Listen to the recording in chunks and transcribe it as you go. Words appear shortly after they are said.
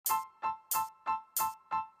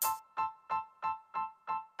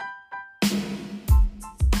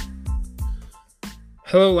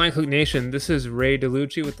Hello, Line Cook Nation. This is Ray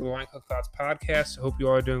DeLucci with the Line Cook Thoughts podcast. Hope you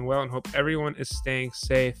all are doing well and hope everyone is staying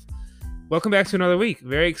safe. Welcome back to another week.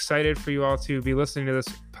 Very excited for you all to be listening to this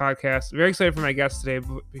podcast. Very excited for my guest today.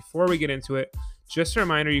 But before we get into it, just a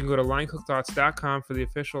reminder, you can go to linecookthoughts.com for the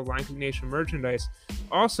official Line Cook Nation merchandise.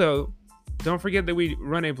 Also, don't forget that we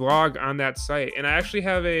run a blog on that site. And I actually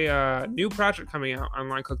have a new project coming out on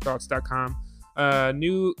linecookthoughts.com, a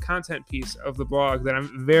new content piece of the blog that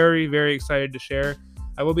I'm very, very excited to share.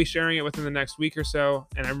 I will be sharing it within the next week or so,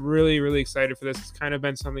 and I'm really, really excited for this. It's kind of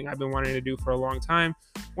been something I've been wanting to do for a long time.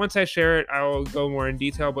 Once I share it, I will go more in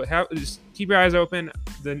detail, but just keep your eyes open.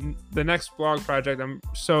 The next blog project, I'm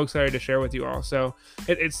so excited to share with you all. So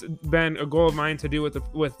it's been a goal of mine to do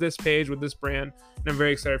with this page, with this brand, and I'm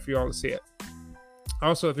very excited for you all to see it.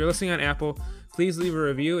 Also, if you're listening on Apple, please leave a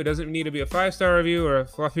review. It doesn't need to be a 5-star review or a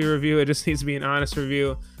fluffy review. It just needs to be an honest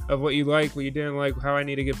review of what you like, what you didn't like, how I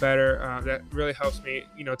need to get better. That really helps me,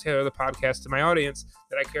 tailor the podcast to my audience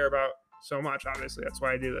that I care about so much. Obviously, that's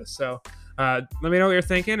why I do this. So let me know what you're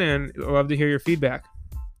thinking, and I'd love to hear your feedback.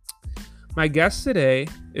 My guest today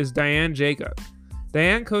is Diane Jacob.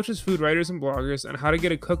 Diane coaches food writers and bloggers on how to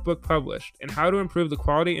get a cookbook published and how to improve the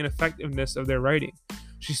quality and effectiveness of their writing.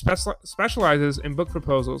 She specializes in book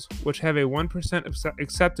proposals, which have a 1%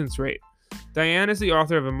 acceptance rate. Diane is the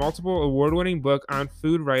author of a multiple award-winning book on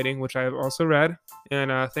food writing, which I have also read,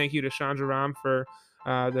 and thank you to Chandra Ram for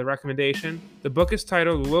the recommendation. The book is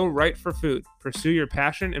titled Will Write for Food, Pursue Your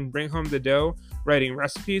Passion and Bring Home the Dough, Writing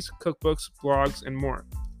Recipes, Cookbooks, Blogs, and More.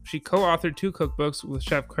 She co-authored 2 cookbooks with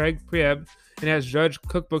Chef Craig Priebe and has judged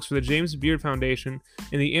cookbooks for the James Beard Foundation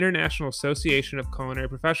and the International Association of Culinary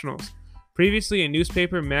Professionals. Previously a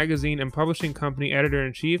newspaper, magazine, and publishing company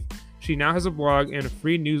editor-in-chief, she now has a blog and a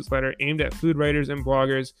free newsletter aimed at food writers and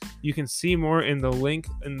bloggers. You can see more in the link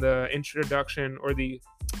in the introduction, or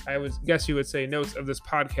I would guess you would say, notes of this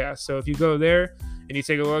podcast. So if you go there and you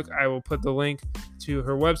take a look, I will put the link to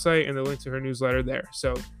her website and the link to her newsletter there.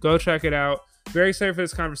 So go check it out. Very excited for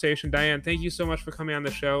this conversation. Diane, thank you so much for coming on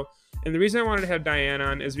the show. And the reason I wanted to have Diane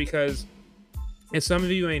on is because, as some of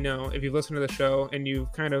you may know, if you've listened to the show and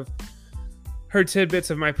you've kind of heard tidbits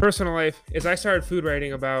of my personal life, is I started food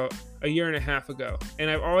writing about a year and a half ago. And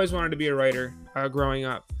I've always wanted to be a writer growing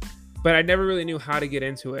up, but I never really knew how to get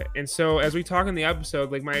into it. And so as we talk in the episode,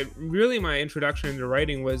 my introduction into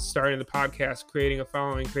writing was starting the podcast, creating a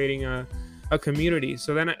following, creating a community.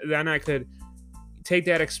 So then I could take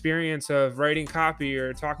that experience of writing copy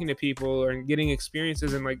or talking to people or getting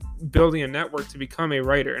experiences and building a network to become a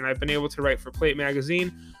writer. And I've been able to write for Plate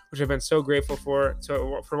Magazine, which I've been so grateful for,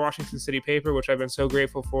 for Washington City Paper, which I've been so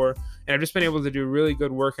grateful for. And I've just been able to do really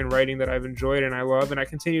good work in writing that I've enjoyed and I love, and I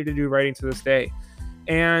continue to do writing to this day.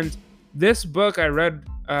 And this book I read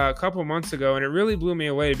a couple months ago, and it really blew me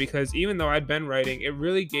away because even though I'd been writing, it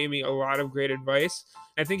really gave me a lot of great advice.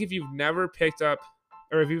 I think if you've never picked up,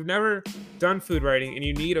 or if you've never done food writing and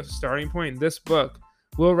you need a starting point, this book,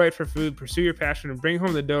 Will Write for Food, Pursue Your Passion and Bring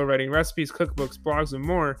Home the Dough, Writing Recipes, Cookbooks, Blogs, and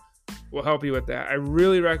More, will help you with that. I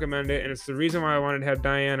really recommend it, and it's the reason why I wanted to have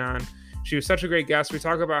Diane on. She was such a great guest. We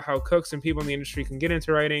talk about how cooks and people in the industry can get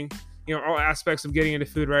into writing, all aspects of getting into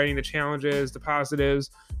food writing, the challenges, the positives,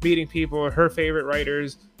 meeting people, her favorite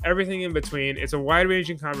writers, everything in between. It's a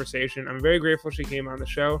wide-ranging conversation. I'm very grateful she came on the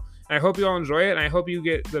show. And I hope you all enjoy it, and I hope you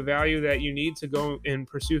get the value that you need to go and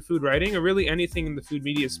pursue food writing, or really anything in the food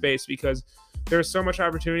media space, because there's so much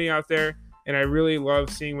opportunity out there. And I really love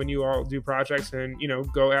seeing when you all do projects and,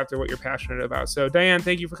 go after what you're passionate about. So, Diane,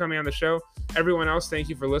 thank you for coming on the show. Everyone else, thank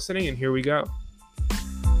you for listening. And here we go.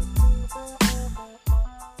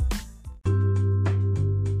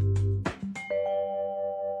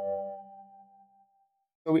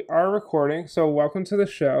 So we are recording. So welcome to the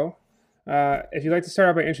show. If you'd like to start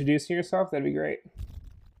out by introducing yourself, that'd be great.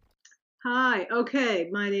 Hi. Okay.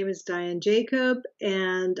 My name is Diane Jacob,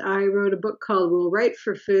 and I wrote a book called Will Write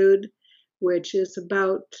for Food, which is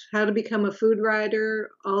about how to become a food writer,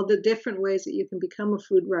 all the different ways that you can become a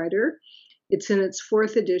food writer. It's in its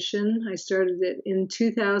 4th edition. I started it in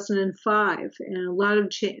 2005, and a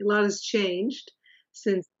lot has changed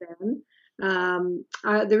since then.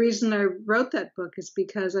 The reason I wrote that book is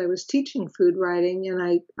because I was teaching food writing,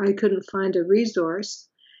 and I couldn't find a resource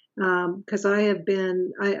because I have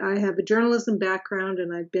a journalism background,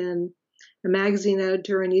 and I've been a magazine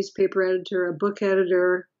editor, a newspaper editor, a book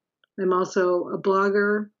editor. I'm also a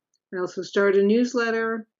blogger. I also start a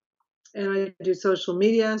newsletter, and I do social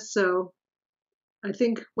media. So I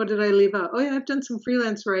think, what did I leave out? Oh, yeah, I've done some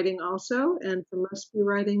freelance writing also, and some recipe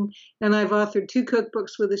writing, and I've authored 2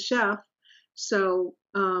 cookbooks with a chef. So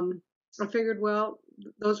I figured, well,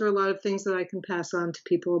 those are a lot of things that I can pass on to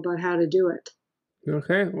people about how to do it.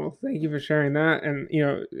 Okay, well, thank you for sharing that. And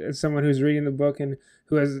as someone who's reading the book and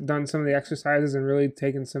who has done some of the exercises and really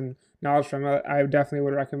taken some knowledge from it, I definitely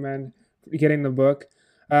would recommend getting the book.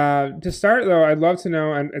 To start, though, I'd love to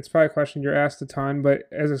know, and it's probably a question you're asked a ton, but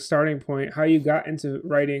as a starting point, how you got into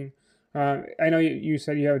writing. I know you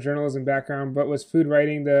said you have a journalism background, but was food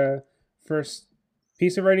writing the first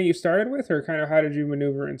piece of writing you started with, or kind of how did you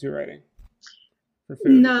maneuver into writing for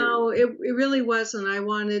food? No, it really wasn't. I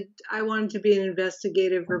wanted to be an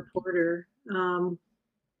investigative reporter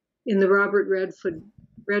in the Robert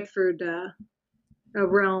Redford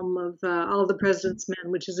realm of All the President's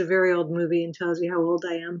Men, which is a very old movie and tells you how old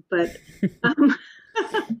I am. But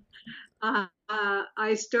um, I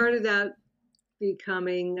started out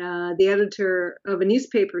becoming the editor of a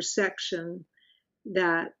newspaper section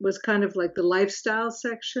that was kind of like the lifestyle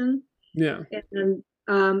section. Yeah. And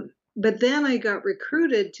but then I got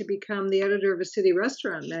recruited to become the editor of a city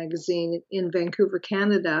restaurant magazine in Vancouver,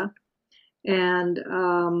 Canada, and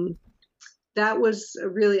that was a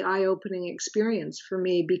really eye-opening experience for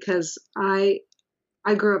me because I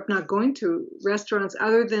grew up not going to restaurants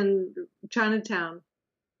other than Chinatown.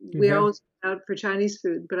 We Okay. always went out for Chinese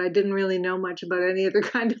food, but I didn't really know much about any other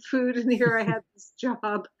kind of food. And here I had this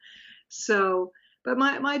job. So, but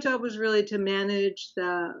my job was really to manage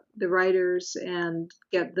the writers and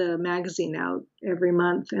get the magazine out every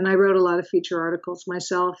month. And I wrote a lot of feature articles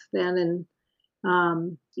myself then, and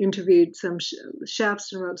interviewed some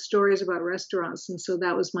chefs and wrote stories about restaurants. And so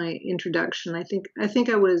that was my introduction. I think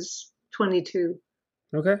I was 22.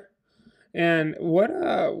 Okay. And what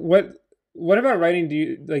about writing do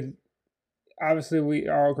you like? Obviously, we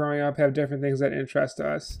all growing up have different things that interest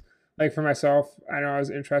us. Like for myself, I know I was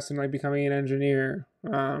interested in like becoming an engineer.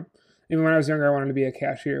 Even when I was younger, I wanted to be a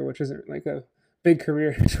cashier, which isn't like a big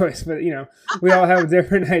career choice, but we all have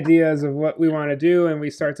different ideas of what we want to do, and we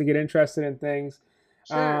start to get interested in things.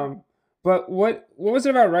 Sure. Um, but what was it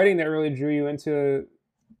about writing that really drew you into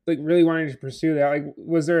like really wanting to pursue that? Like,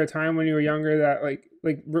 was there a time when you were younger that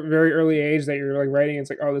very early age that you're like writing? It's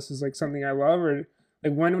like, oh, this is like something I love, or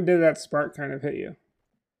like when did that spark kind of hit you?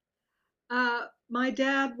 My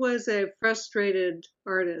dad was a frustrated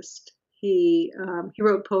artist. He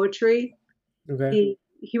wrote poetry. Okay.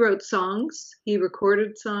 He wrote songs. He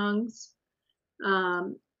recorded songs,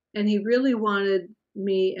 um, and he really wanted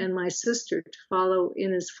me and my sister to follow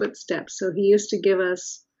in his footsteps. So he used to give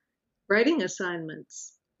us writing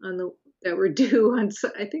assignments on the that were due on.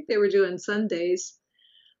 I think they were due on Sundays,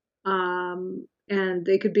 and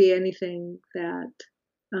they could be anything that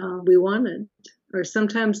we wanted. Or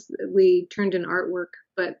sometimes we turned in artwork,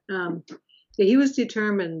 but yeah, he was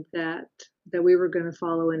determined that we were going to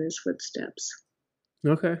follow in his footsteps.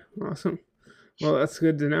 Okay. Awesome. Well, that's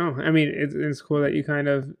good to know. I mean, it's cool that you kind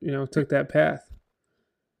of took that path.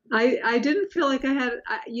 I didn't feel like I had,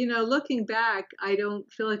 looking back, I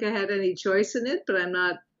don't feel like I had any choice in it, but I'm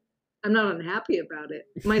not unhappy about it.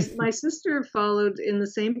 My sister followed in the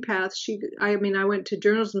same path. I mean, I went to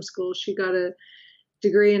journalism school. She got a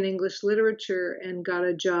degree in English literature and got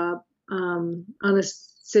a job on a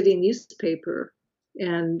city newspaper,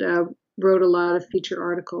 and wrote a lot of feature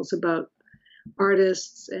articles about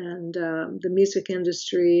artists and the music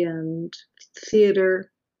industry and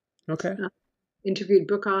theater. Okay. Uh, Interviewed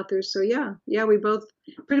book authors. So yeah, we both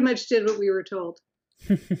pretty much did what we were told.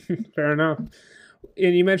 Fair enough.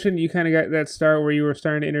 And you mentioned you kind of got that start where you were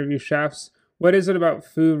starting to interview chefs. What is it about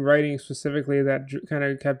food writing specifically that kind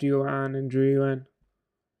of kept you on and drew you in?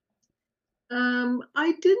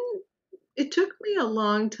 I didn't. It took me a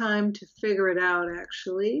long time to figure it out,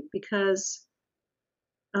 actually, because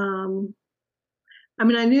um, I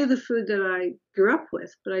mean, I knew the food that I grew up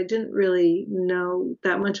with, but I didn't really know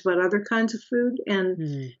that much about other kinds of food. And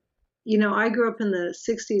Hmm. I grew up in the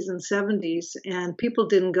 60s and 70s, and people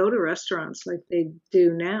didn't go to restaurants like they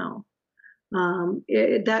do now.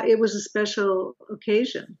 It was a special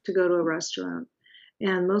occasion to go to a restaurant,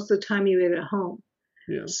 and most of the time you ate at home.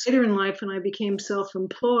 Yeah. Later in life, when I became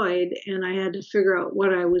self-employed and I had to figure out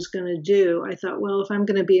what I was going to do, I thought, well, if I'm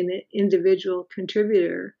going to be an individual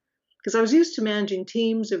contributor, because I was used to managing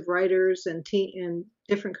teams of writers and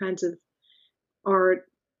different kinds of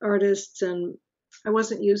artists, and I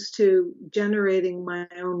wasn't used to generating my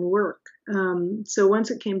own work. So once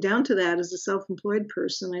it came down to that, as a self-employed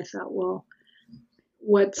person, I thought, well,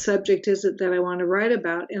 what subject is it that I want to write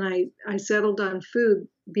about? And I settled on food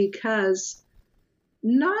because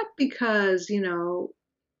not because, I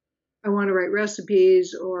want to write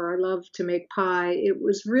recipes or I love to make pie. It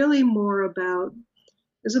was really more about,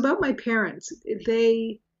 it was about my parents.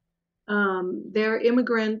 They're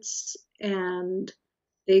immigrants and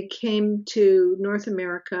they came to North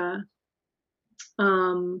America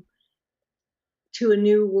um, to a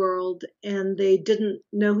new world, and they didn't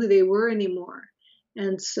know who they were anymore.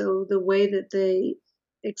 And so the way that they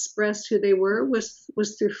expressed who they were was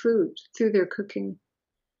through food, through their cooking.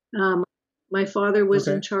 My father was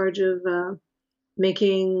in Okay. charge of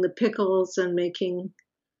making the pickles and making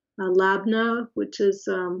labna, which is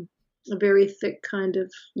a very thick kind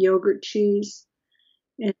of yogurt cheese.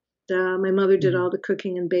 And my mother did Hmm. all the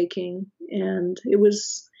cooking and baking, and it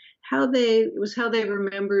was how they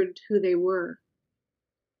remembered who they were.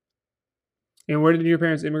 And where did your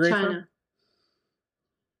parents immigrate from? China,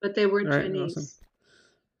 but they All weren't right. Awesome. Chinese.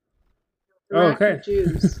 Oh, Iraqi okay.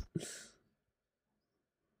 Jews.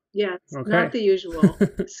 Yes, not Okay. the usual.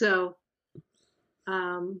 So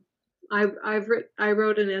um, I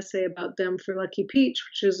wrote an essay about them for Lucky Peach,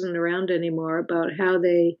 which isn't around anymore, about how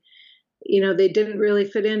they didn't really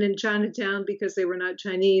fit in Chinatown because they were not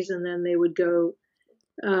Chinese, and then they would go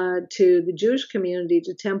to the Jewish community,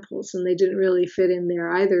 to temples, and they didn't really fit in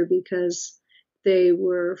there either because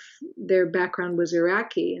their background was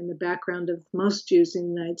Iraqi, and the background of most Jews in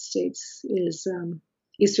the United States is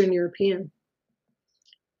Eastern European.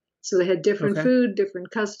 So they had different Okay. food,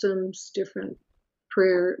 different customs, different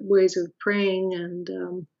prayer ways of praying,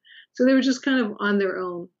 and so they were just kind of on their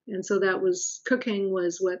own. And so that was cooking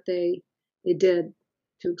was what they did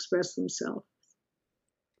to express themselves.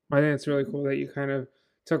 I think it's really cool that you kind of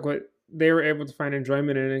took what they were able to find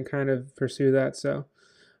enjoyment in and kind of pursue that. So,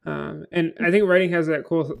 and I think writing has that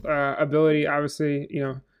cool ability. Obviously,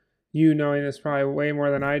 you knowing this probably way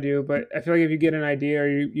more than I do, but I feel like if you get an idea or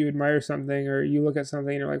you admire something or you look at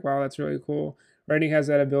something and you're like, wow, that's really cool. Writing has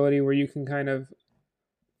that ability where you can kind of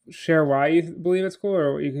share why you believe it's cool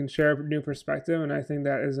or you can share a new perspective. And I think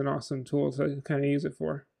that is an awesome tool to kind of use it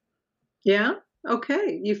for. Yeah.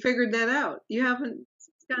 Okay. You figured that out. You haven't,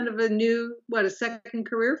 it's kind of a second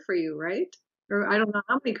career for you, right? Or I don't know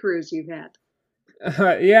how many careers you've had.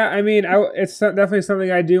 Yeah, I mean, it's definitely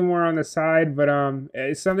something I do more on the side, but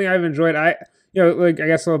it's something I've enjoyed. Like I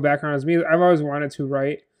guess a little background is me. I've always wanted to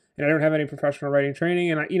write, and I don't have any professional writing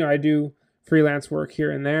training, and I do freelance work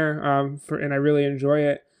here and there, and I really enjoy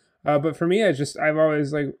it. But for me, I've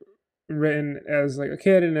always like written as like a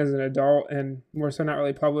kid and as an adult, and more so not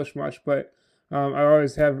really published much, but I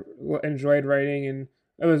always have enjoyed writing, and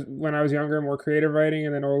it was when I was younger more creative writing,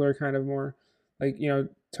 and then older kind of more like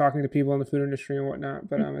talking to people in the food industry and whatnot.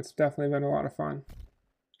 But it's definitely been a lot of fun.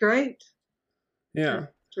 Great. Yeah.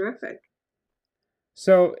 That's terrific.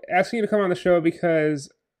 So asking you to come on the show because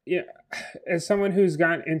yeah, as someone who's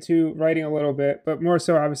gotten into writing a little bit, but more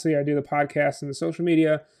so obviously I do the podcast and the social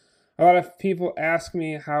media. A lot of people ask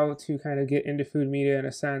me how to kind of get into food media in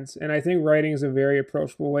a sense, and I think writing is a very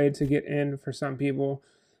approachable way to get in for some people,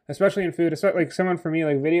 especially in food. Especially like someone for me,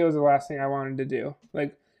 like video is the last thing I wanted to do.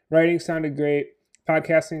 Like writing sounded great,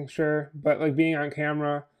 podcasting sure, but like being on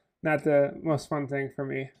camera, not the most fun thing for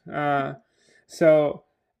me. So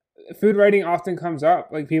food writing often comes up.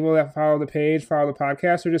 Like people that follow the page, follow the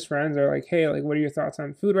podcast, or just friends are like, "Hey, like, what are your thoughts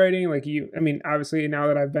on food writing?" I mean, obviously now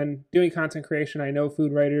that I've been doing content creation, I know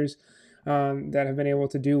food writers that have been able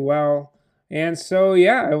to do well. And so,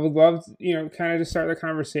 yeah, I would love, kind of to start the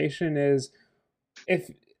conversation is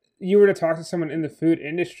if you were to talk to someone in the food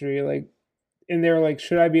industry, like, and they're like,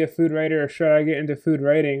 should I be a food writer or should I get into food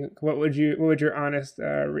writing? What would your honest,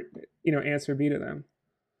 answer be to them?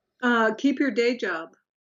 Keep your day job.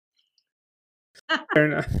 Fair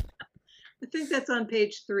enough. I think that's on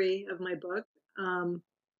page 3 of my book. Um,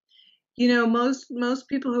 most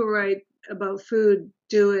people who write about food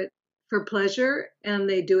do it for pleasure, and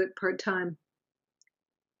they do it part time.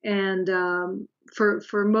 And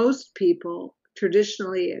for most people,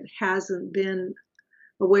 traditionally, it hasn't been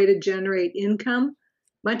a way to generate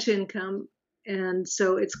much income, and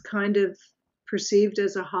so it's kind of perceived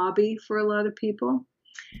as a hobby for a lot of people.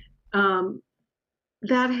 Um,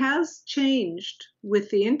 that has changed with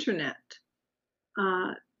the internet.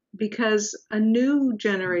 Uh, because a new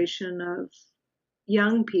generation of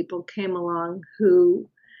young people came along who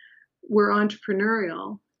were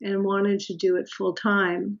entrepreneurial and wanted to do it full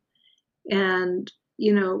time. And,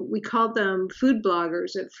 we called them food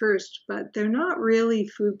bloggers at first, but they're not really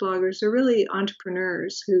food bloggers. They're really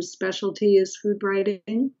entrepreneurs whose specialty is food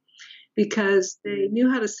writing because they knew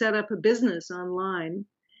how to set up a business online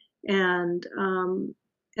and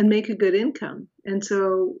make a good income. And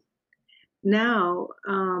so now,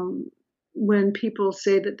 when people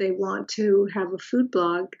say that they want to have a food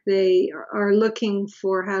blog, they are looking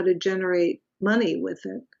for how to generate money with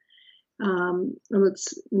it. And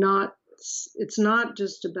it's not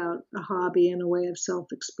just about a hobby and a way of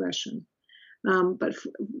self-expression. But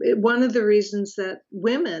one of the reasons that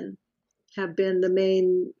women have been the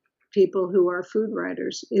main people who are food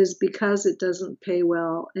writers is because it doesn't pay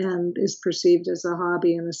well and is perceived as a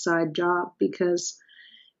hobby and a side job. Because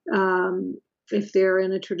if they're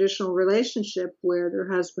in a traditional relationship where their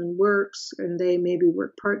husband works and they maybe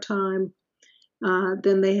work part-time,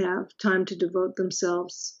 then they have time to devote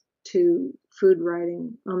themselves to food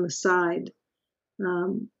writing on the side.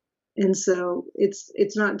 And so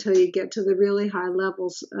it's not until you get to the really high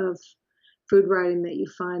levels of food writing that you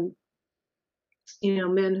find,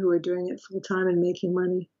 men who are doing it full time and making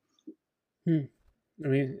money. I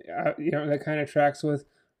mean, that kind of tracks with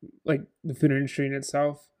like the food industry in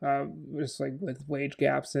itself, just like with wage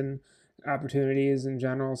gaps and opportunities in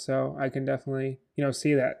general. So I can definitely,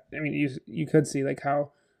 see that. I mean, you could see like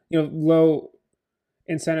how, low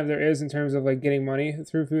incentive there is in terms of like getting money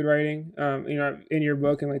through food writing, in your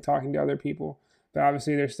book and like talking to other people. But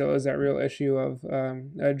obviously there still is that real issue of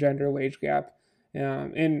a gender wage gap,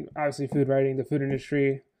 in obviously food writing, the food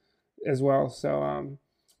industry as well. So,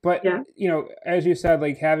 but Yeah. as you said,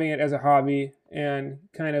 like having it as a hobby and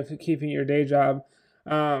kind of keeping your day job.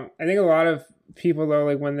 I think a lot of people though,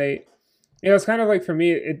 like when they, it's kind of like for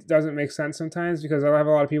me, it doesn't make sense sometimes because I'll have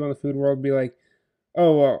a lot of people in the food world be like,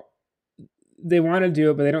 oh, well, they want to do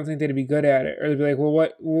it, but they don't think they'd be good at it. Or they'd be like,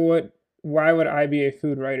 well, why would I be a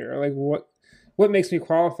food writer? Or like, what makes me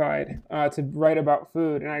qualified to write about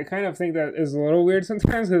food? And I kind of think that is a little weird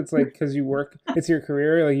sometimes because it's like, because it's your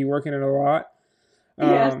career, like you work in it a lot.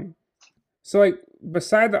 Yes. So like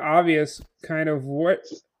beside the obvious kind of what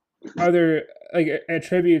other like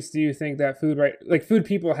attributes do you think that food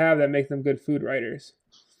people have that make them good food writers?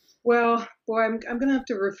 Well, boy, I'm going to have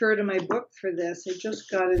to refer to my book for this. I just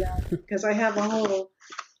got it out because I have a whole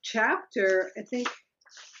chapter. I think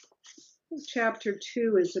chapter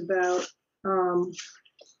 2 is about,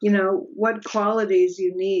 what qualities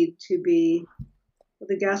you need to be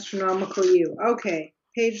the gastronomical you. Okay,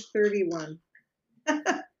 page 31.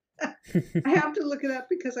 I have to look it up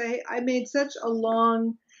because I made such a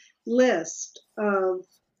long list of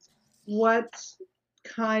what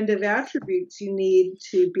kind of attributes you need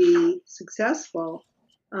to be successful.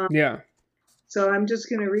 Yeah. So I'm just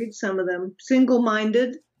going to read some of them.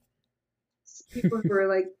 Single-minded, people who are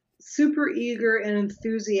like super eager and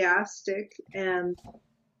enthusiastic and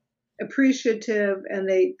appreciative, and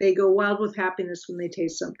they go wild with happiness when they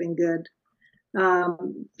taste something good.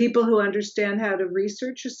 People who understand how to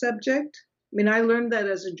research a subject. I mean, I learned that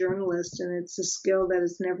as a journalist, and it's a skill that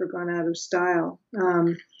has never gone out of style,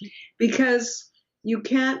 because you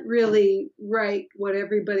can't really write what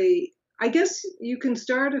everybody, I guess you can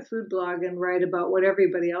start a food blog and write about what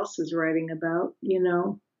everybody else is writing about,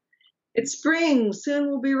 It's spring, soon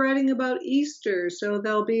we'll be writing about Easter, so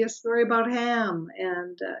there'll be a story about ham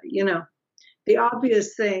and, the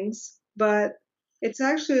obvious things, but it's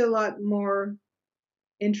actually a lot more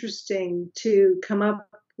interesting to come up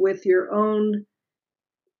with your own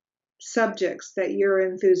subjects that you're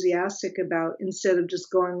enthusiastic about instead of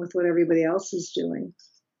just going with what everybody else is doing.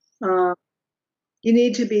 You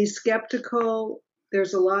need to be skeptical.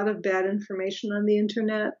 There's a lot of bad information on the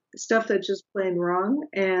internet, stuff that's just plain wrong,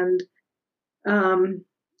 and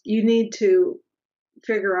you need to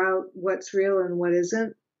figure out what's real and what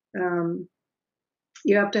isn't.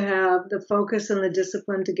 You have to have the focus and the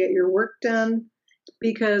discipline to get your work done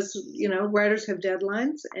because, writers have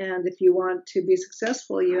deadlines, and if you want to be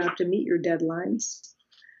successful, you have to meet your deadlines.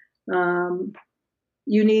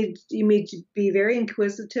 You need to be very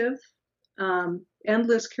inquisitive,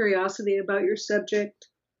 endless curiosity about your subject,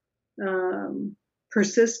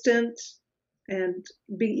 persistent, and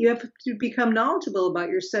you have to become knowledgeable about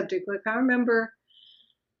your subject. Like I remember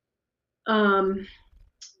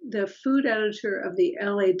the food editor of the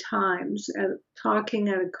LA Times talking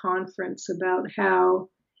at a conference about how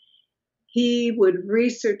he would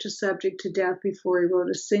research a subject to death before he wrote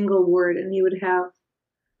a single word, and he would have,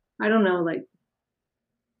 I don't know, like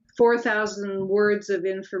 4,000 words of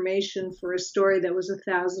information for a story that was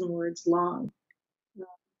 1,000 words long,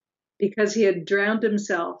 because he had drowned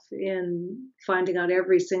himself in finding out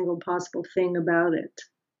every single possible thing about it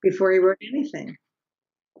before he wrote anything.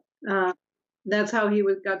 That's how he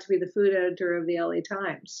got to be the food editor of the LA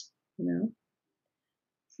Times,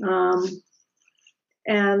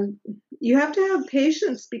 and you have to have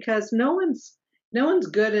patience because no one's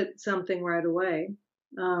good at something right away,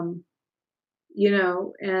 and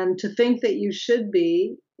to think that you should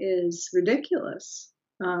be is ridiculous,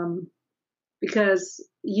 because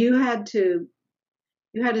you had to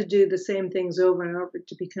do the same things over and over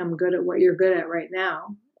to become good at what you're good at right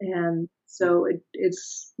now. And so it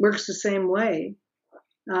works the same way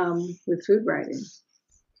with food writing.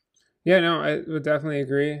 Yeah, no, I would definitely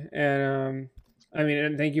agree. And I mean,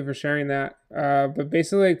 and thank you for sharing that. But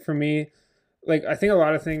basically, like for me, like I think a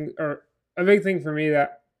lot of things, or a big thing for me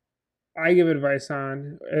that I give advice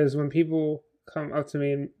on is when people come up to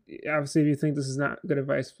me, and obviously, if you think this is not good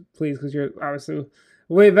advice, please, because you're obviously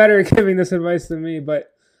way better at giving this advice than me.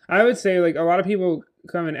 But I would say, like, a lot of people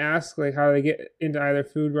come and ask, like, how they get into either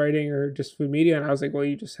food writing or just food media. And I was like, well,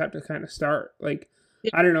 you just have to kind of start. Like,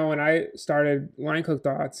 Yeah. I don't know, when I started Line Cook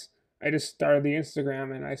Thoughts, I just started the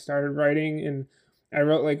Instagram and I started writing, and I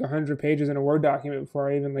wrote like 100 pages in a Word document before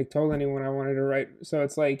I even like told anyone I wanted to write. So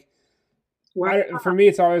it's like, Wow. for me,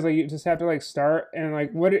 it's always like you just have to like start. And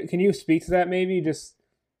like, what can you speak to that? Maybe just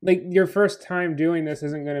like your first time doing this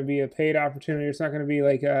isn't going to be a paid opportunity. It's not going to be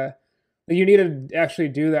like a, you need to actually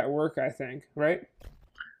do that work, I think, right?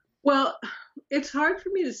 Well, it's hard for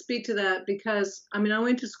me to speak to that because I mean, I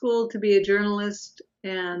went to school to be a journalist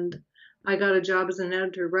and I got a job as an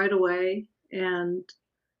editor right away. And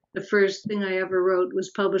the first thing I ever wrote was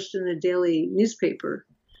published in a daily newspaper.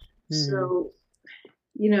 Mm-hmm. So,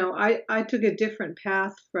 I took a different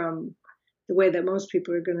path from the way that most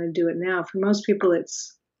people are going to do it now. For most people,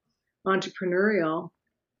 it's entrepreneurial.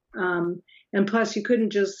 Um, and plus, you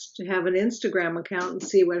couldn't just have an Instagram account and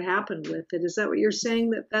see what happened with it. Is that what you're saying?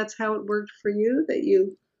 That that's how it worked for you? That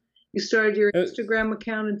you started your It, Instagram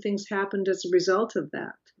account and things happened as a result of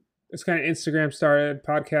that? it's kind of Instagram started,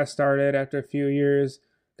 podcast started after a few years.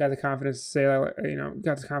 Got the confidence to say,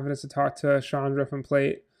 got the confidence to talk to Chandra from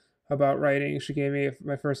Plate about writing. She gave me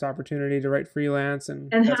my first opportunity to write freelance,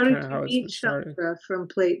 and And that's how kind did of you how it's meet been started. Chandra from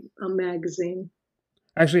Plate Magazine?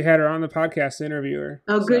 I actually had her on the podcast to interview her.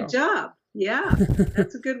 Oh, good So, job. Yeah,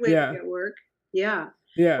 that's a good way to yeah, get work. Yeah.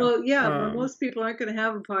 yeah, Well, yeah, well, um, most people aren't going to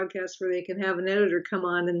have a podcast where they can have an editor come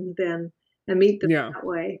on and meet them yeah. that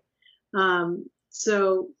way.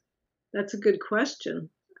 So that's a good question.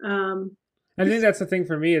 Um, I think it's, that's the thing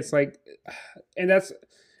for me. It's like, and that's,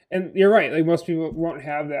 and you're right. Like most people won't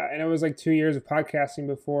have that. And it was like 2 years of podcasting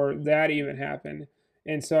before that even happened.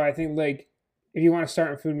 And so I think like, if you want to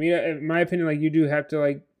start in food media, in my opinion, like you do have to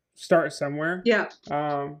like start somewhere. yeah,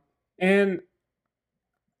 And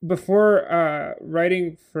before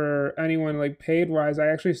writing for anyone like paid wise, I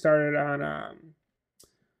actually started on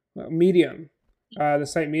Medium, the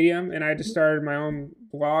site Medium, and I just started my own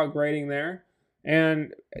blog writing there,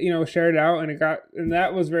 and shared it out, and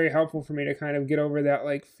that was very helpful for me to kind of get over that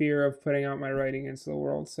like fear of putting out my writing into the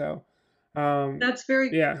world. So, um, that's very,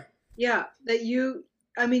 yeah, yeah,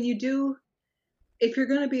 I mean, you do, if you're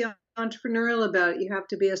going to be entrepreneurial about it, you have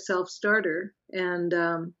to be a self-starter.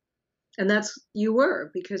 And that's you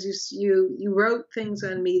were because you wrote things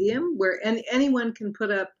on Medium where anyone can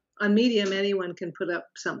put up on Medium, anyone can put up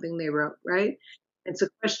something they wrote, right? It's a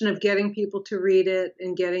question of getting people to read it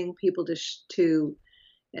and getting people to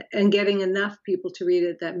and getting enough people to read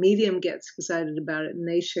it that Medium gets excited about it and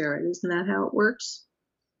they share it. Isn't that how it works?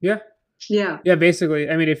 yeah, Yeah. yeah. Basically,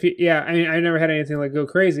 I mean, I mean, I never had anything like go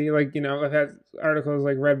crazy. Like I've had articles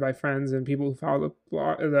like read by friends and people who follow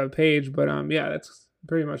the the page, but yeah, that's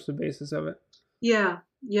pretty much the basis of it. Yeah.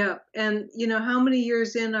 Yeah. And how many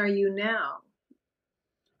years in are you now?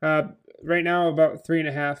 Uh, right now, about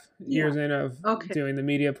 3.5 years Yeah. in of Okay. doing the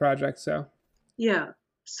media project. So Yeah.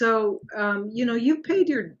 So, you've paid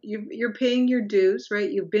you're paying your dues, right?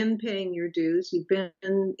 You've been paying your dues. You've been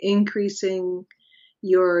increasing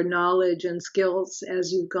your knowledge and skills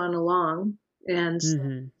as you've gone along. And so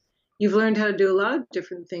hmm you've learned how to do a lot of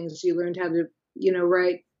different things. You learned how to,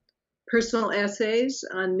 write personal essays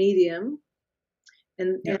on Medium.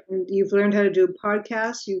 yeah, And you've learned how to do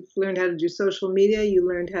podcasts. You've learned how to do social media. You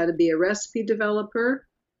learned how to be a recipe developer.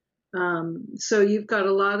 So you've got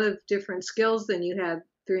a lot of different skills than you had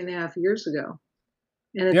 3.5 years ago.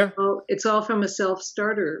 And yeah, it's all from a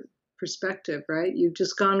self-starter perspective, right? You've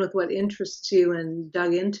just gone with what interests you and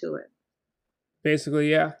dug into it. basically,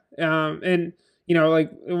 yeah. And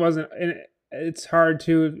like it wasn't. And it's hard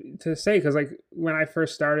to say because like when I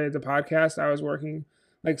first started the podcast, I was working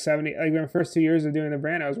like 70. Like my first 2 years of doing the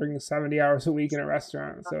brand, I was working 70 hours a week in a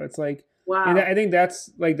restaurant. So it's like, and Wow. I think that's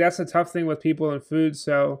a tough thing with people in food.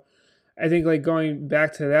 So I think like going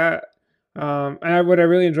back to that, what I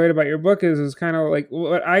really enjoyed about your book is kind of like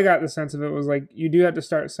what I got the sense of it was like you do have to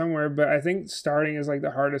start somewhere, but I think starting is like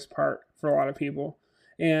the hardest part for a lot of people,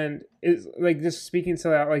 and it's like just speaking to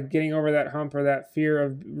that, like getting over that hump or that fear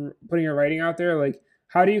of putting your writing out there. Like,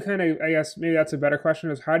 how do you kind of? I guess maybe that's a better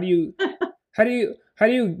question: is how do you how do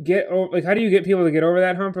you get people to get over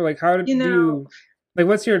that hump, or like how do You know, you like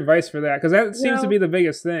what's your advice for that? Because that seems to be well, the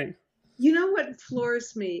biggest thing. what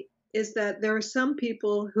floors me is that there are some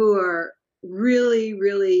people who are really,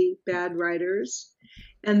 really bad writers,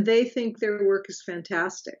 and they think their work is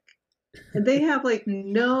fantastic. And they have like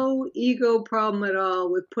no ego problem at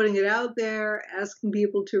all with putting it out there, asking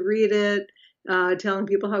people to read it, telling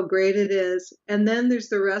people how great it is. And then there's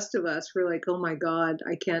the rest of us. We're like, oh my God,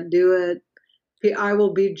 I can't do it. I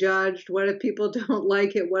will be judged. What if people don't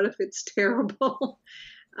like it? What if it's terrible?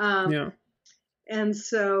 Yeah. And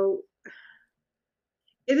so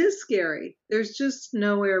it is scary. There's just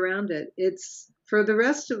no way around it. It's for the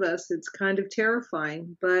rest of us, it's kind of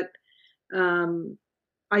terrifying, but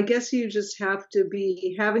I guess you just have to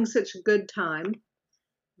be having such a good time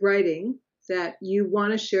writing that you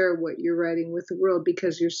want to share what you're writing with the world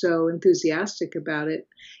because you're so enthusiastic about it.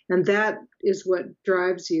 And that is what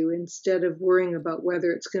drives you instead of worrying about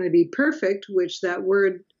whether it's going to be perfect, which that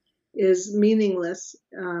word is meaningless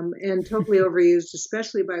and totally overused,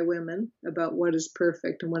 especially by women, about what is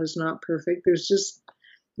perfect and what is not perfect. There's just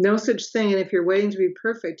no such thing. And if you're waiting to be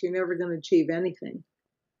perfect, you're never going to achieve anything.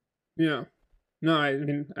 Yeah. No, I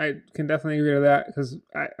mean, I can definitely agree to that because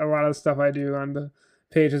a lot of the stuff I do on the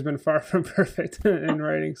page has been far from perfect in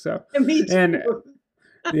writing. So, Me too. And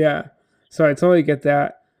yeah, so I totally get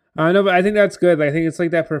that. No, but I think that's good. Like, I think it's like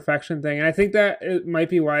that perfection thing, and I think that it might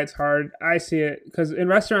be why it's hard. I see it because in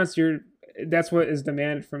restaurants, that's what is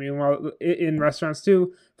demanded from you. While in restaurants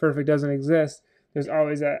too, perfect doesn't exist. There's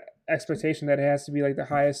always that expectation that it has to be like the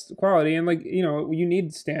highest quality, and like you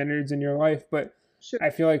need standards in your life, but Sure.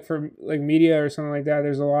 I feel like for like media or something like that,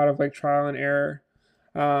 there's a lot of like trial and error.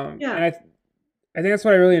 Yeah. And I think that's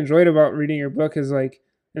what I really enjoyed about reading your book is like,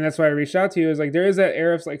 and that's why I reached out to you is like, there is that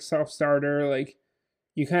air of like self-starter, like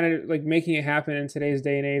you kind of like making it happen in today's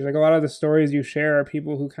day and age. Like a lot of the stories you share are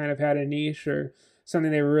people who kind of had a niche or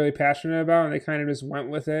something they were really passionate about and they kind of just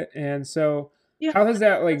went with it. And so Yeah, how has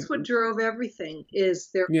that like, that's what drove everything is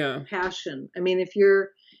their yeah, passion. I mean, if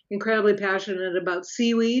you're incredibly passionate about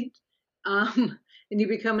seaweed, and you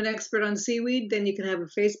become an expert on seaweed, then you can have a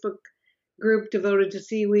Facebook group devoted to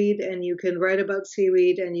seaweed and you can write about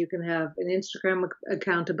seaweed and you can have an Instagram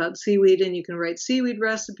account about seaweed and you can write seaweed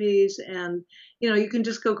recipes and you can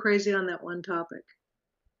just go crazy on that one topic.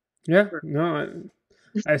 yeah, no,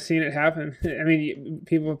 I've seen it happen. I mean,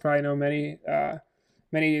 people probably know many that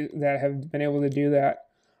have been able to do that.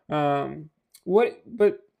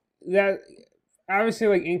 But that obviously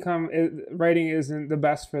like writing isn't the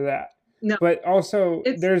best for that. No, But also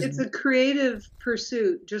it's a creative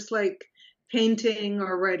pursuit, just like painting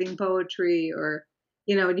or writing poetry or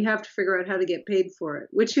and you have to figure out how to get paid for it,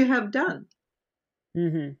 which you have done.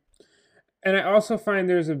 Mm-hmm. And I also find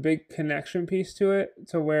there's a big connection piece to it,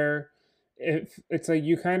 to where if it's like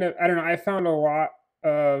you kind of, I don't know, I found a lot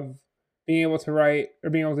of being able to write or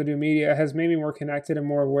being able to do media has made me more connected and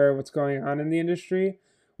more aware of what's going on in the industry,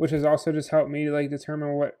 which has also just helped me like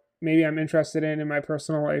determine what maybe I'm interested in my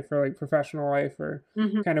personal life or like professional life or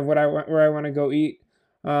kind of what I want, where I want to go eat.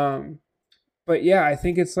 But yeah, I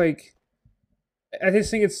think it's like, I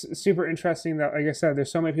just think it's super interesting that, like I said,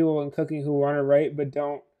 there's so many people in cooking who want to write but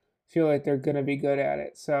don't feel like they're gonna be good at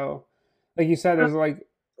it. So, like you said, there's like,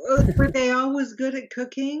 Were they always good at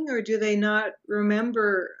cooking, or do they not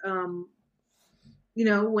remember?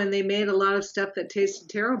 When they made a lot of stuff that tasted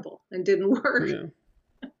terrible and didn't work.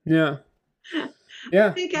 Yeah. Yeah.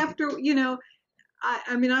 I think after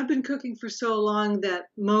I mean, I've been cooking for so long that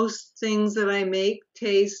most things that I make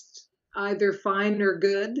taste either fine or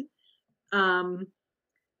good.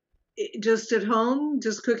 Just at home,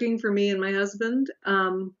 just cooking for me and my husband.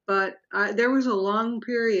 But there was a long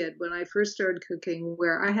period when I first started cooking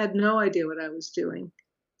where I had no idea what I was doing.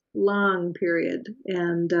 Long period.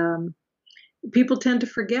 And people tend to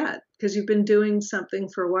forget because you've been doing something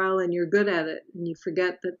for a while and you're good at it, and you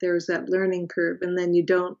forget that there's that learning curve, and then you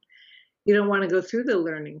don't want to go through the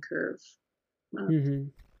learning curve.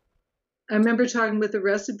 I remember talking with a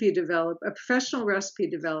professional recipe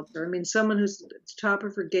developer. I mean, someone who's at the top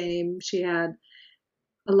of her game. She had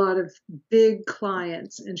a lot of big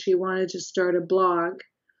clients and she wanted to start a blog,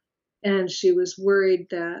 and she was worried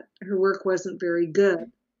that her work wasn't very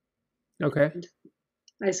good. Okay. And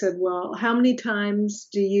I said, well, how many times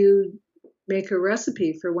do you make a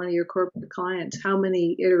recipe for one of your corporate clients? How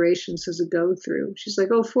many iterations does it go through? She's like,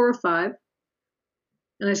 4 or 5.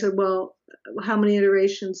 And I said, well, how many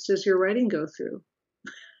iterations does your writing go through?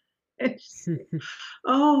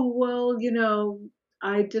 Oh, well,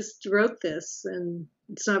 I just wrote this and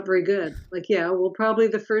it's not very good. Like, yeah, well, probably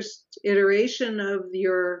the first iteration of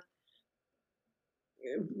your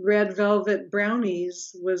red velvet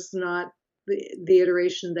brownies was not the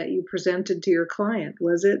iteration that you presented to your client,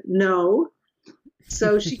 was it? No.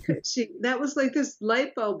 So that was like this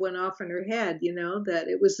light bulb went off in her head, that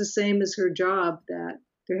it was the same as her job, that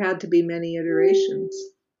there had to be many iterations.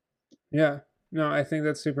 Yeah. No, I think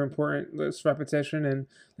that's super important. This repetition and,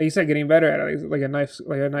 like you said, getting better at it, like a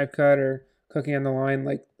knife cut or cooking on the line,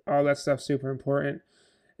 like all that stuff's super important.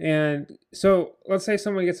 And so, let's say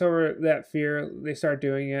someone gets over that fear, they start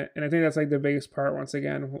doing it, and I think that's like the biggest part. Once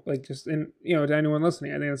again, like just in to anyone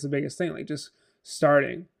listening, I think that's the biggest thing. Like just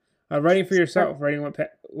starting, writing for yourself, writing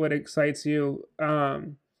what excites you.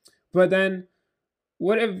 But then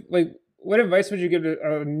what advice would you give to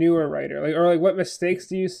a newer writer? Like, or like, what mistakes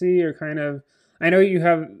do you see, or kind of? I know you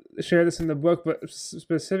have shared this in the book, but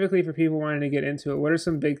specifically for people wanting to get into it, what are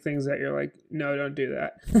some big things that you're like, no, don't do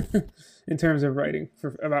that, in terms of writing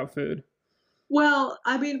about food? Well,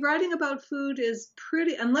 I mean, writing about food is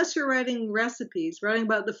pretty, unless you're writing recipes, writing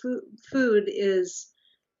about the food is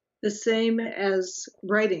the same as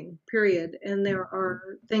writing, period. And there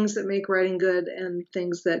are things that make writing good and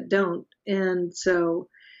things that don't. And so,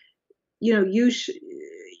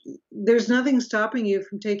 there's nothing stopping you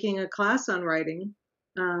from taking a class on writing,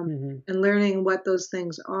 and learning what those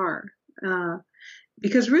things are.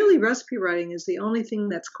 Because really, recipe writing is the only thing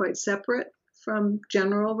that's quite separate from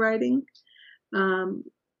general writing. And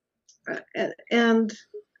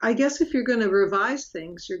I guess if you're going to revise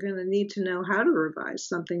things, you're going to need to know how to revise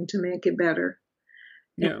something to make it better.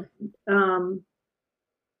 Yeah.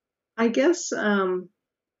 I guess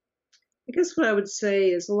what I would say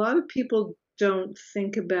is a lot of people don't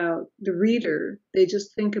think about the reader. They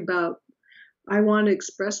just think about, I want to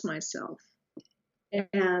express myself.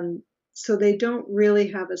 And so they don't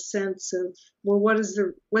really have a sense of, well,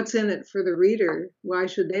 what's in it for the reader? Why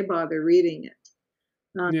should they bother reading it?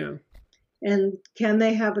 Yeah. And can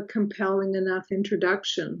they have a compelling enough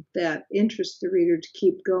introduction that interests the reader to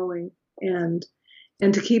keep going and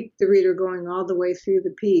to keep the reader going all the way through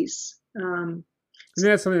the piece? I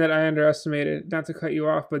think that's something that I underestimated, not to cut you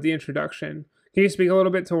off, but the introduction. Can you speak a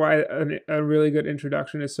little bit to why a really good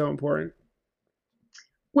introduction is so important?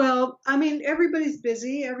 Well, I mean, everybody's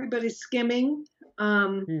busy, everybody's skimming,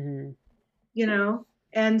 and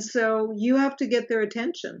so you have to get their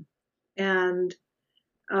attention, and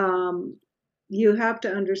you have to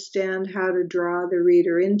understand how to draw the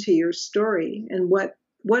reader into your story, and what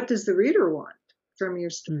does the reader want from your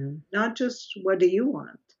story, not just what do you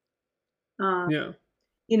want. Yeah.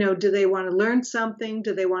 Do they want to learn something?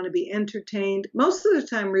 Do they want to be entertained? Most of the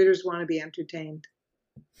time, readers want to be entertained.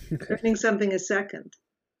 Okay. Learning something is second.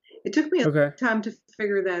 It took me a long time to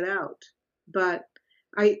figure that out, but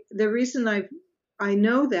the reason I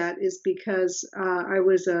know that is because I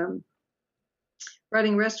was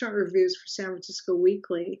writing restaurant reviews for San Francisco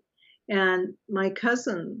Weekly, and my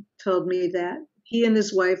cousin told me that he and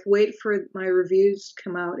his wife wait for my reviews to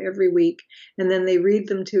come out every week, and then they read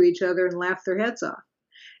them to each other and laugh their heads off.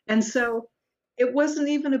 And so it wasn't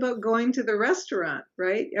even about going to the restaurant,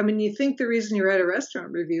 right? I mean, you think the reason you write a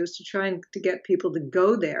restaurant review is to try to get people to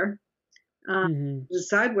go there,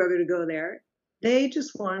 decide whether to go there. They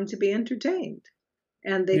just wanted to be entertained,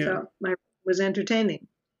 and they thought my was entertaining.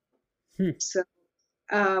 So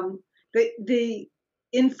the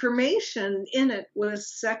information in it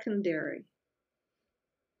was secondary.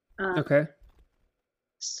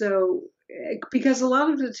 So, because a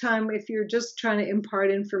lot of the time, if you're just trying to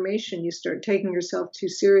impart information, you start taking yourself too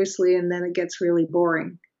seriously, and then it gets really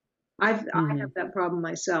boring. I have that problem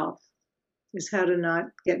myself, is how to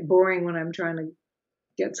not get boring when I'm trying to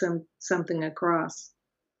get something across.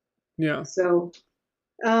 Yeah. So,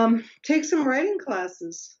 take some writing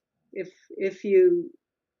classes if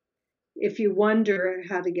you wonder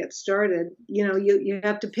how to get started. You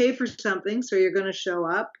have to pay for something, so you're going to show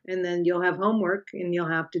up, and then you'll have homework, and you'll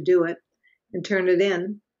have to do it and turn it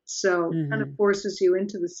in. So it kind of forces you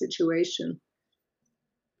into the situation.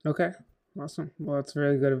 Okay, awesome. Well, that's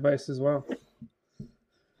really good advice as well.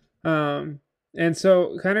 And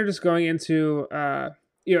so kind of just going into,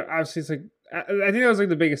 obviously it's like, I think that was like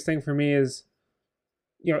the biggest thing for me is,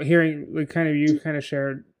 hearing like kind of you kind of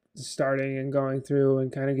shared starting and going through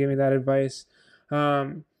and kind of giving that advice.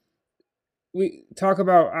 We talk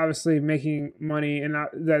about obviously making money and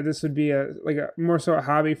that this would be a more so a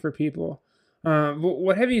hobby for people.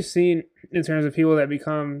 What have you seen in terms of people that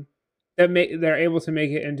they're able to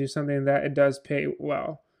make it into something that it does pay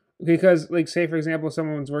well? Because, like, say for example,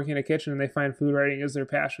 someone's working in a kitchen and they find food writing is their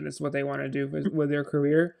passion, it's what they want to do with their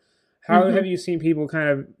career. How have you seen people kind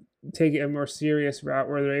of take a more serious route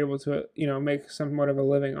where they're able to, make somewhat of a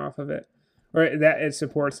living off of it, or that it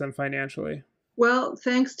supports them financially? Well,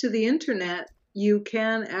 thanks to the internet, you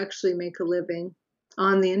can actually make a living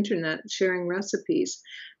on the internet sharing recipes,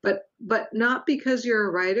 but not because you're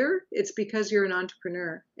a writer. It's because you're an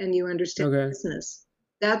entrepreneur and you understand business.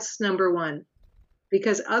 That's number one.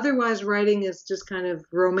 because otherwise writing is just kind of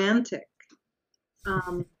romantic,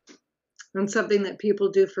 and something that people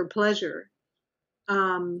do for pleasure.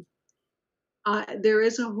 Um, there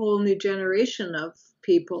is a whole new generation of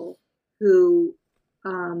people who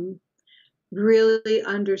really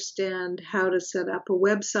understand how to set up a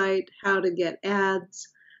website, how to get ads,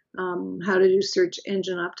 how to do search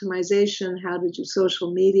engine optimization, how to do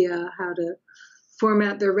social media, how to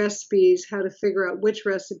format their recipes, how to figure out which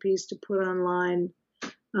recipes to put online.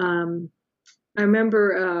 I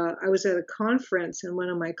remember I was at a conference and one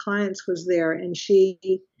of my clients was there, and she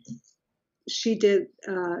did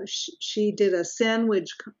a sandwich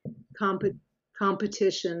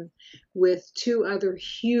competition with two other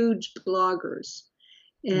huge bloggers,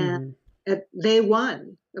 and they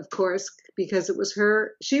won, of course, because it was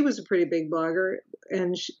her. She was a pretty big blogger,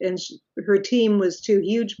 and her team was two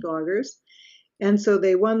huge bloggers, and so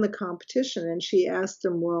they won the competition. And she asked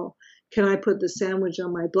them, "Well, can I put the sandwich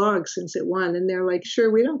on my blog since it won?" And they're like, "Sure,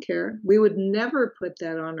 we don't care. We would never put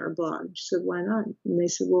that on our blog." She said, "Why not?" And they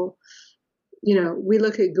said, "Well, we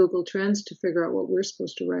look at Google Trends to figure out what we're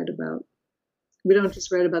supposed to write about. We don't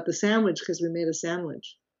just write about the sandwich because we made a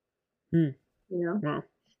sandwich." Wow.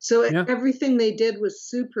 So everything they did was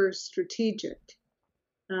super strategic.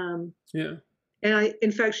 And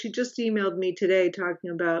in fact, she just emailed me today talking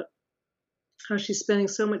about how she's spending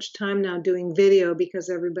so much time now doing video because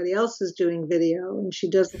everybody else is doing video and she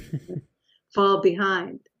doesn't fall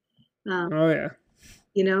behind.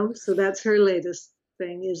 So that's her latest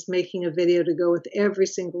thing, is making a video to go with every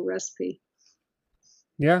single recipe.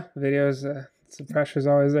 Yeah, videos, the pressure's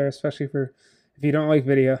always there, especially if you don't like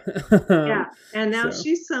video. And now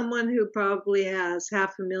she's someone who probably has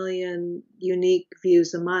 500,000 unique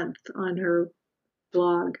views a month on her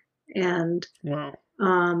blog, and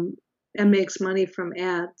and makes money from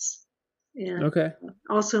ads, and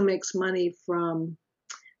also makes money from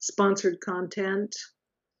sponsored content.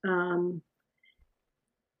 Her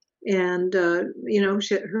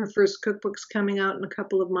first cookbook's coming out in a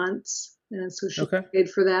couple of months, and so she paid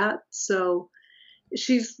for that. So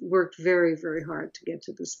she's worked very, very hard to get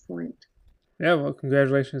to this point. Yeah, well,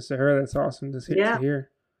 congratulations to her. That's awesome to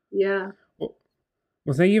hear. Yeah. Well,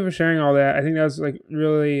 thank you for sharing all that. I think that was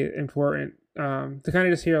really important to kind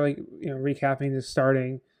of just hear, recapping, just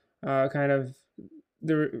starting, kind of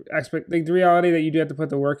the reality that you do have to put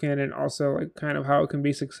the work in, and also kind of how it can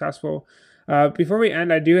be successful. Before we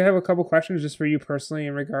end, I do have a couple questions just for you personally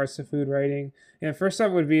in regards to food writing. And first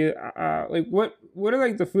up would be what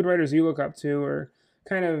are the food writers you look up to, or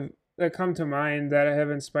kind of that come to mind that have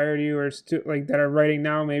inspired you, or that are writing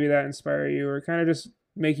now, maybe that inspire you, or kind of just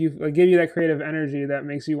make you give you that creative energy that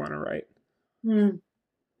makes you want to write?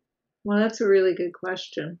 Well, that's a really good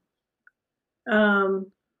question.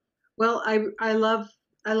 Well, I love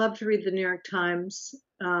to read the New York Times.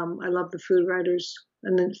 I love the food writers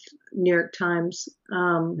in the New York Times.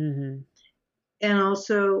 And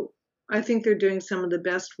also, I think they're doing some of the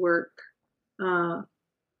best work.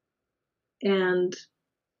 And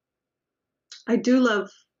I do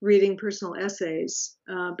love reading personal essays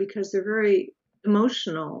because they're very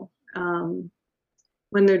emotional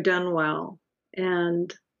when they're done well.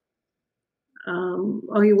 And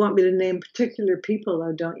you want me to name particular people,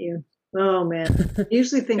 though, don't you? Oh, man. I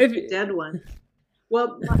usually think of the dead one.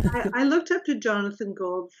 Well, I looked up to Jonathan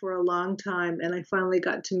Gold for a long time, and I finally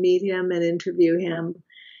got to meet him and interview him.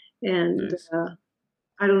 And nice.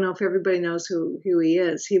 I don't know if everybody knows who he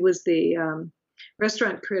is. He was the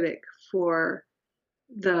restaurant critic for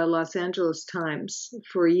the Los Angeles Times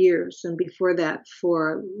for years, and before that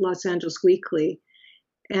for Los Angeles Weekly.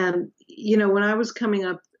 And, when I was coming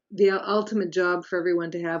up, the ultimate job for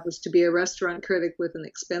everyone to have was to be a restaurant critic with an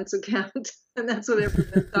expense account. And that's what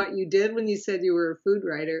everyone thought you did when you said you were a food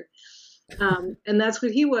writer. And that's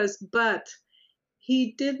what he was. But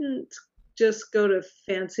he didn't just go to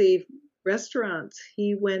fancy restaurants.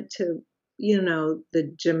 He went to,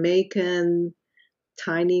 the Jamaican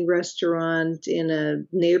tiny restaurant in a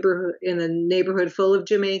neighborhood full of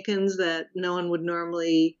Jamaicans that no one would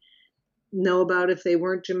normally know about if they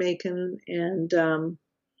weren't Jamaican. And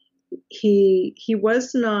he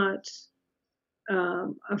was not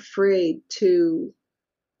afraid to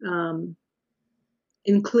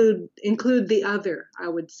include the other, I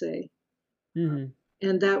would say. And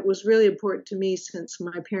that was really important to me, since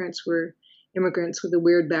my parents were immigrants with a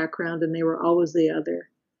weird background, and they were always the other.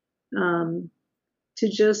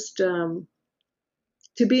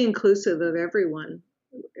 To be inclusive of everyone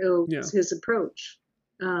was his approach,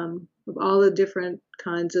 of all the different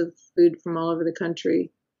kinds of food from all over the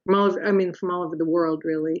country. From all over the world,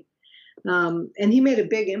 really. And he made a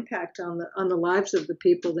big impact on the lives of the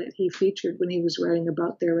people that he featured when he was writing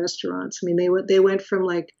about their restaurants. I mean, they went from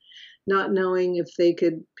like not knowing if they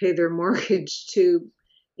could pay their mortgage to,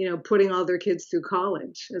 putting all their kids through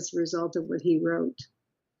college as a result of what he wrote.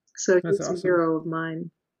 So That's he's a awesome. hero of mine.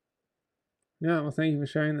 Yeah, well, thank you for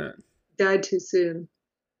sharing that. Died too soon.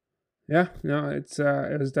 Yeah, no, it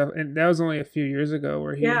was definitely, and that was only a few years ago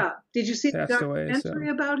where he Yeah. Did you see the passed away. documentary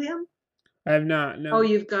So about him? I have not. Oh, No.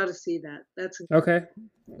 you've got to see that. That's Okay,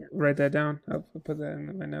 yeah. write that down. I'll put that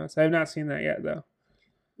in my notes. I have not seen that yet, though.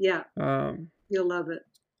 Yeah, Um, you'll love it.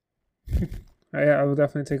 I will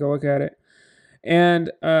definitely take a look at it.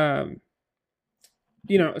 And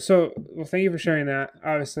so well, thank you for sharing that.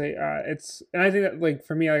 Obviously, and I think that like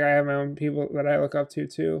for me, like I have my own people that I look up to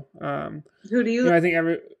too. Who do you? I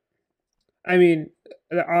think I mean,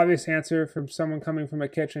 the obvious answer from someone coming from a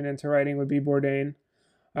kitchen into writing would be Bourdain.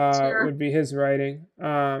 Sure. Would be his writing.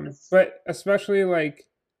 But especially like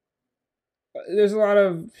there's a lot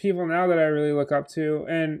of people now that I really look up to,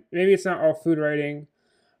 and maybe it's not all food writing,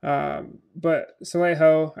 but Soleil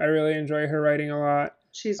Ho, I really enjoy her writing a lot.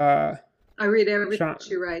 She's. Uh, I read everything Sean,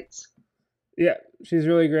 she writes. yeah, she's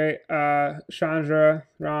really great. Chandra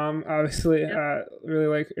Ram, obviously, Yep.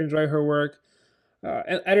 really enjoy her work.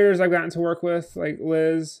 Editors I've gotten to work with, like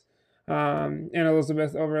Liz, and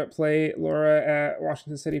Elizabeth over at Plate, Laura at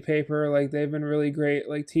Washington City Paper, like they've been really great,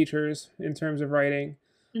 like teachers in terms of writing.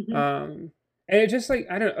 Mm-hmm. And it just like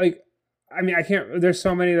I don't like. I mean, I can't. There's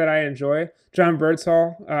so many that I enjoy. John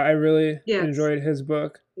Birdsall, I really Yes. enjoyed his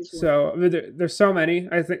book. He's one. So I mean, there's so many.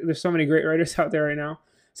 I think there's so many great writers out there right now.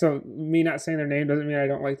 So me not saying their name doesn't mean I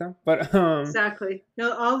don't like them. But Exactly.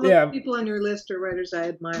 No, all the yeah, people on your list are writers I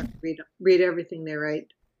admire. Read everything they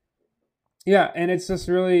write. yeah, and it's just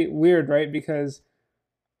really weird, right? Because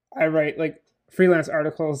I write like freelance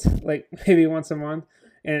articles like maybe once a month,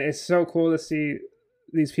 and it's so cool to see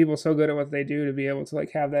these people so good at what they do to be able to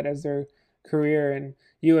like have that as their career, and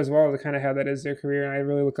you as well to kind of have that as their career. And I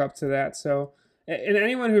really look up to that. So, and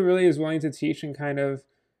anyone who really is willing to teach and kind of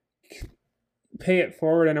pay it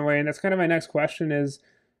forward in a way, and that's kind of my next question is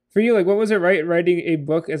for you, like what was it writing a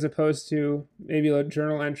book as opposed to maybe a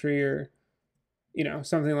journal entry or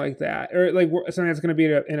something like that, or like something that's going to be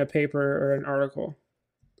in a paper or an article?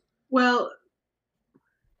 Well,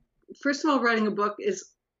 first of all, writing a book is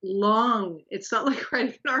long. It's not like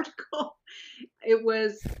writing an article. It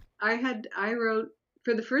was, I wrote,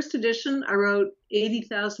 for the first edition, I wrote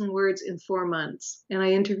 80,000 words in 4 months, and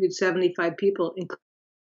I interviewed 75 people. He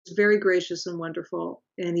was very gracious and wonderful,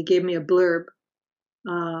 and he gave me a blurb.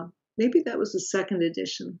 Maybe that was the second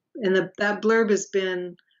edition. And that blurb has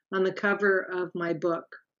been on the cover of my book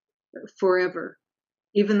forever.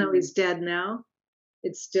 Even though he's dead now,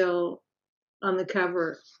 it's still on the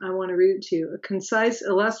cover. I want to read it to you. A concise,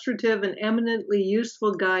 illustrative, and eminently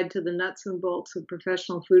useful guide to the nuts and bolts of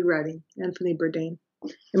professional food writing. Anthony Bourdain.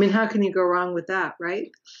 I mean, how can you go wrong with that, right?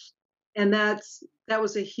 And that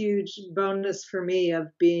was a huge bonus for me of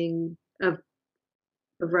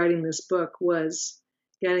writing this book, was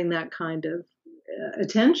getting that kind of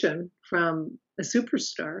attention from a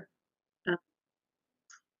superstar.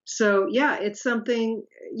 So yeah, it's something,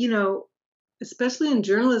 especially in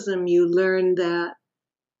journalism, you learn that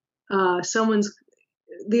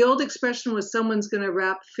the old expression was someone's going to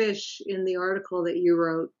wrap fish in the article that you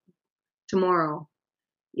wrote tomorrow.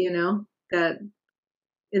 That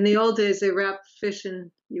in the old days, they wrapped fish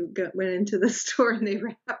in, went into the store and they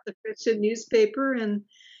wrapped the fish in newspaper and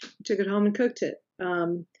took it home and cooked it.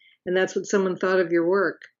 And that's what someone thought of your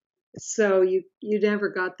work. So you never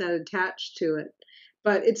got that attached to it.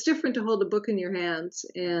 But it's different to hold a book in your hands,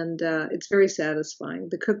 and it's very satisfying.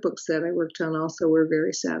 The cookbooks that I worked on also were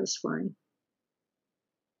very satisfying.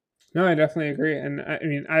 No, I definitely agree. And I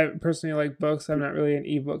mean, I personally like books. I'm not really an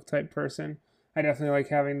ebook type person. I definitely like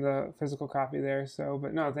having the physical copy there. So,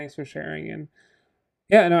 but no, thanks for sharing. And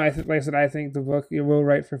yeah, no, like I said, I think the book you will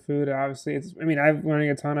write for food. Obviously, I'm learning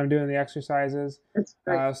a ton. I'm doing the exercises. That's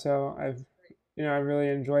great. So I really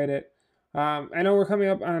enjoyed it. I know we're coming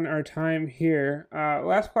up on our time here.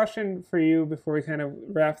 Last question for you before we kind of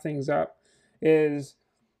wrap things up is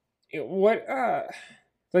what,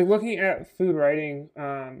 like looking at food writing,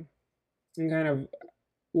 and kind of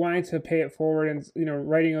wanting to pay it forward and,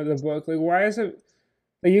 writing of the book, like why is it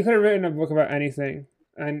like you could have written a book about anything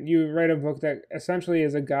and you write a book that essentially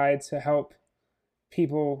is a guide to help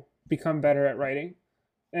people become better at writing?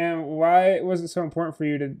 And why was it so important for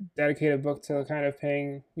you to dedicate a book to kind of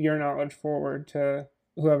paying your knowledge forward to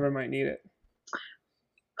whoever might need it?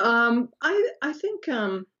 I think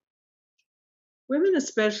women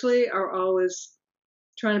especially are always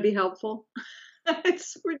trying to be helpful.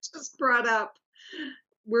 We're just brought up.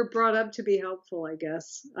 We're brought up to be helpful, I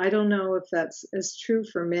guess. I don't know if that's as true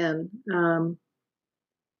for men,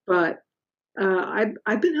 but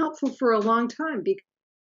I've been helpful for a long time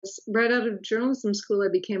because right out of journalism school, I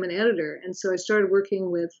became an editor, and so I started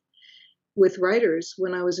working with writers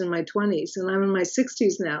when I was in my 20s, and I'm in my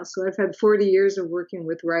 60s now, so I've had 40 years of working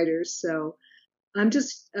with writers. So I'm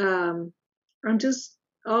just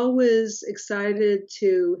always excited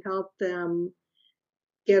to help them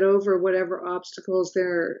get over whatever obstacles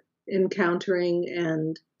they're encountering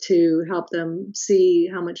and to help them see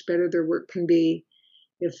how much better their work can be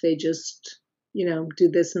if they just, do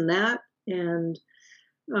this and that. And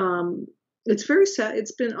it's very sad.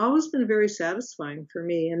 It's always been very satisfying for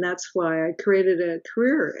me, and that's why I created a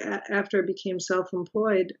career after I became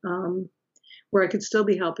self-employed, where I could still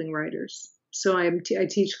be helping writers. So I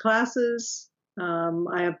teach classes.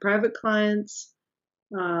 I have private clients.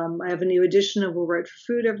 I have a new edition of We'll Write for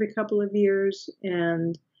Food every couple of years,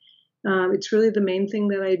 and it's really the main thing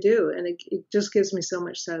that I do, and it just gives me so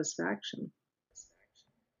much satisfaction.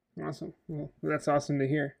 Awesome. Well, that's awesome to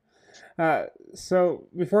hear. So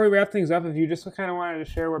before we wrap things up, if you just kind of wanted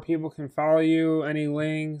to share where people can follow you, any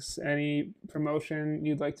links, any promotion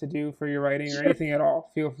you'd like to do for your writing or anything at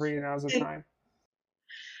all, feel free. Now's the time.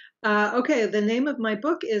 Okay, the name of my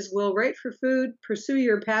book is We'll Write for Food, Pursue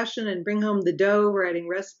Your Passion and Bring Home the Dough, Writing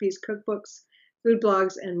Recipes, Cookbooks, Food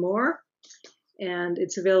Blogs, and More. And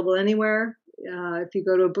it's available anywhere. If you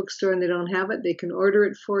go to a bookstore and they don't have it, they can order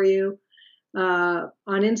it for you. On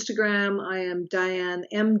Instagram, I am Diane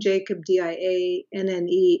M. Jacob, DIANNE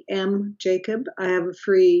Jacob. I have a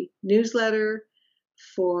free newsletter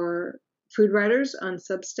for food writers on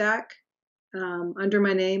Substack under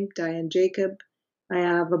my name, Diane Jacob. I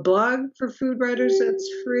have a blog for food writers that's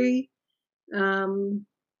free. I'm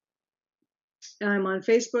on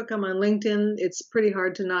Facebook. I'm on LinkedIn. It's pretty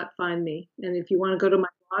hard to not find me. And if you want to go to my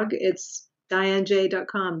blog, it's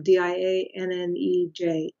diannej.com,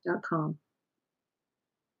 DIANNEJ.com.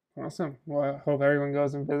 Awesome. Well, I hope everyone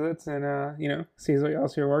goes and visits and, sees what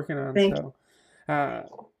else you're working on. Thank you. I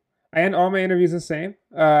end all my interviews the same.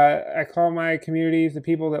 I call my community, the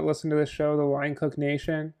people that listen to this show, the Line Cook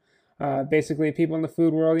Nation. Basically, people in the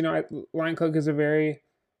food world, Line Cook is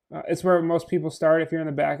it's where most people start if you're in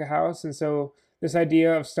the back of house. And so this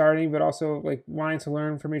idea of starting, but also like wanting to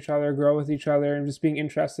learn from each other, grow with each other, and just being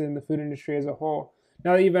interested in the food industry as a whole.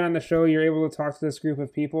 Now that you've been on the show, you're able to talk to this group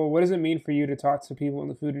of people. What does it mean for you to talk to people in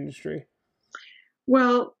the food industry?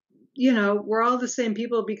 Well, we're all the same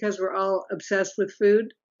people because we're all obsessed with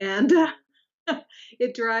food, and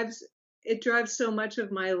it drives so much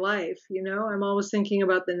of my life. I'm always thinking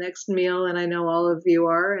about the next meal, and I know all of you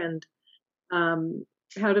are, and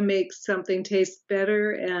how to make something taste better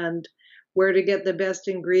and where to get the best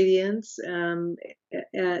ingredients.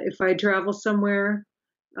 If I travel somewhere,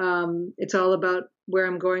 it's all about where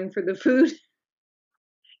I'm going for the food.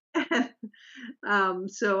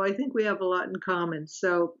 So I think we have a lot in common.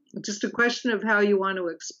 So it's just a question of how you want to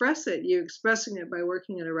express it. You're expressing it by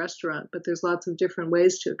working in a restaurant, but there's lots of different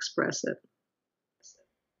ways to express it.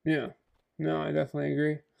 Yeah, no, I definitely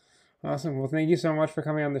agree. Awesome. Well, thank you so much for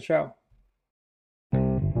coming on the show.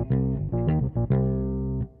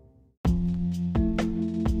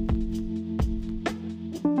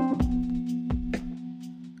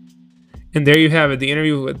 And there you have it, the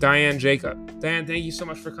interview with Diane Jacob. Diane, thank you so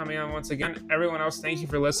much for coming on once again. Everyone else, thank you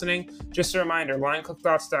for listening. Just a reminder,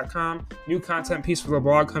 linecookthoughts.com, new content piece for the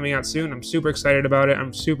blog coming out soon. I'm super excited about it.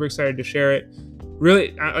 I'm super excited to share it.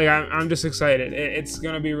 Really, I'm just excited. It's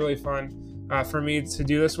going to be really fun for me to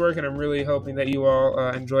do this work, and I'm really hoping that you all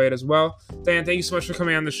enjoy it as well. Diane, thank you so much for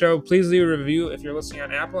coming on the show. Please leave a review if you're listening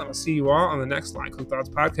on Apple, and I'll see you all on the next Line Cook Thoughts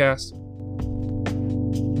podcast.